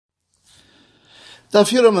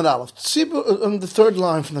Daf Yuram and Aleph. On the third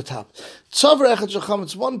line from the top. Tzavar echad shel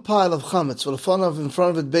chametz, one pile of chametz, with in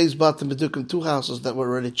front of it, beis bat and bedukim, two houses that were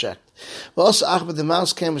already checked. V'asa achbet, the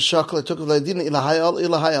mouse came with shakal, took of leidina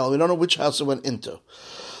ilahayal. We don't know which house it went into.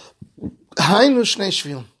 Hainu shnei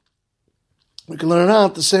shvilim. We can learn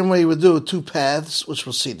out the same way you would do two paths, which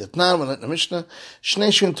we'll see. That now, in the Mishnah,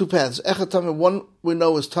 shnei shvilim, two paths. Echad tameh, one we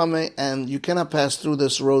know is tameh, and you cannot pass through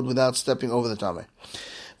this road without stepping over the tameh.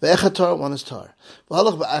 Ve'echad tar, one is tar.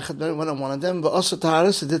 V'halach ba'echad, went on one of them. V'osa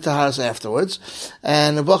taharis, he did taharis afterwards.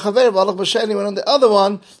 And v'chaver, v'halach b'sheni, went on the other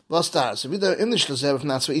one, v'os taharis. If either in the shlazeh, if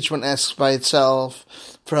not, so each one asks by itself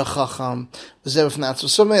for a chacham. V'zeh, if not, so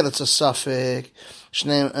somewhere it's a suffix,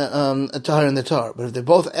 shnei, a tahar and the tar. But if they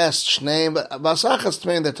both ask shnei, b'asachas,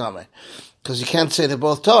 tmei and the tameh. Because you can't say they're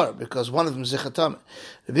both tar, because one of them is zichat tameh.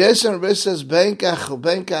 Rabbi Yosef says,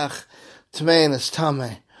 benkach, tmei and it's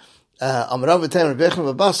tameh. If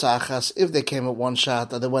they came at one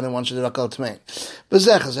shot, or they went in one shot, they're not tmein. But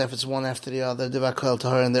if it's one after the other, they're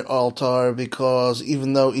tar and they're all tar, because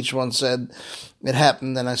even though each one said it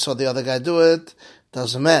happened and I saw the other guy do it,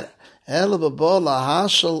 doesn't matter. Ask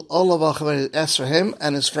for him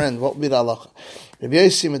and his friend. What would be the halacha?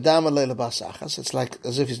 It's like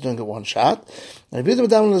as if he's doing it one shot. And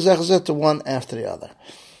to one after the other.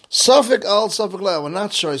 Suffolk al Suffolk la. We're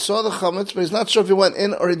not sure. He saw the chametz, but he's not sure if he went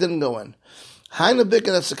in or he didn't go in. Haina bika,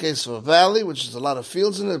 that's the case of a valley, which is a lot of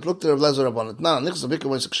fields in it. Look to Rav Lezer upon it. Now, nichs bika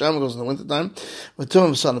when Sham goes in the winter time. With two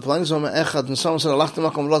of son the plains. So echad and someone said alach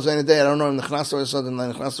temakom loz any day. I don't know if the chnastor said the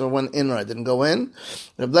chnastor went in or I didn't go in.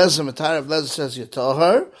 Rav Lezer matar. Rav Lezer says you tell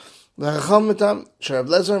her. V'chacham mitam. Rav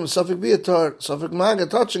Lezer and Suffolk be a tar. Suffolk maga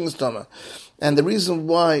touching his stomach. And the reason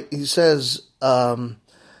why he says.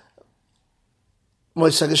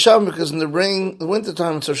 Because in the rain, the winter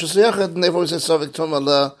time, it's Rosh Hashanah, and they've always said Savik Toma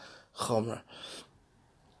La Chomer.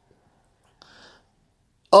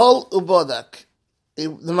 All Ubodak,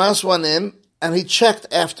 the mouse went in, and he checked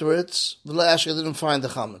afterwards. Actually, didn't find the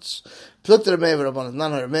chametz. Plucked the Rebbe upon it.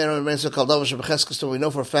 None of Rebbe said Kaldava Shebecheskas, so we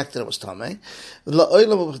know for a fact that it was Tameh. La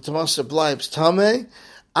Oilam Tamasa Blibes Tameh.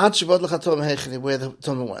 Where the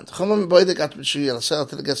Tumah went.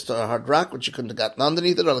 Until it gets to a hard rock, which you couldn't have gotten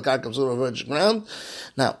underneath it, or the car comes over virgin ground.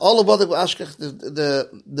 Now, all of the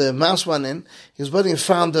mouse went in, he was waiting and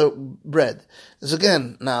found the bread. This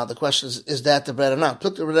again, now the question is that the bread or not?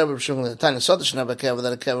 Look at the tiny Sadish Nabakeva,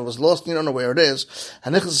 that a keva was lost, and you don't know where it is.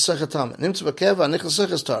 The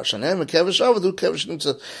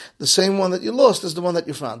same one that you lost is the one that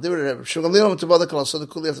you found. So the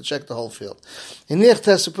kuli have to check the whole field.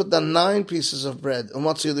 To put down 9 pieces of bread.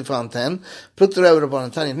 Umatzah found 10. Put the Rebbe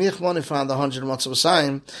upon Tanya. Nichmoni found 100 matzah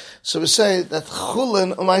b'sayim. So we say that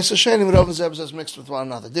chulin umayis sheni with Rebbe says mixed with one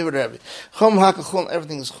another. Divid Rebbe. Chum hakal chulin,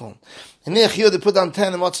 everything is chulin. And Nich Yud, they put down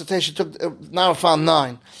 10. And matzah tesh took now found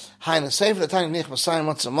 9. Haina sefer the Tanya nich b'sayim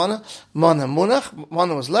matzah mana munach.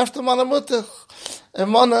 Mana was left and mana mutach.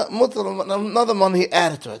 And mana mutach, another mana he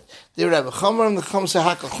added to it. Divid Rebbe. Chomer and the chum say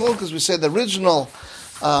hakal chulin because we say the original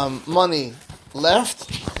money left,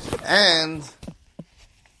 and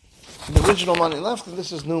the original money left, and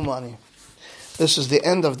this is new money. This is the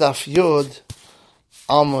end of Daf Yud,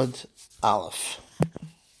 Amud Aleph.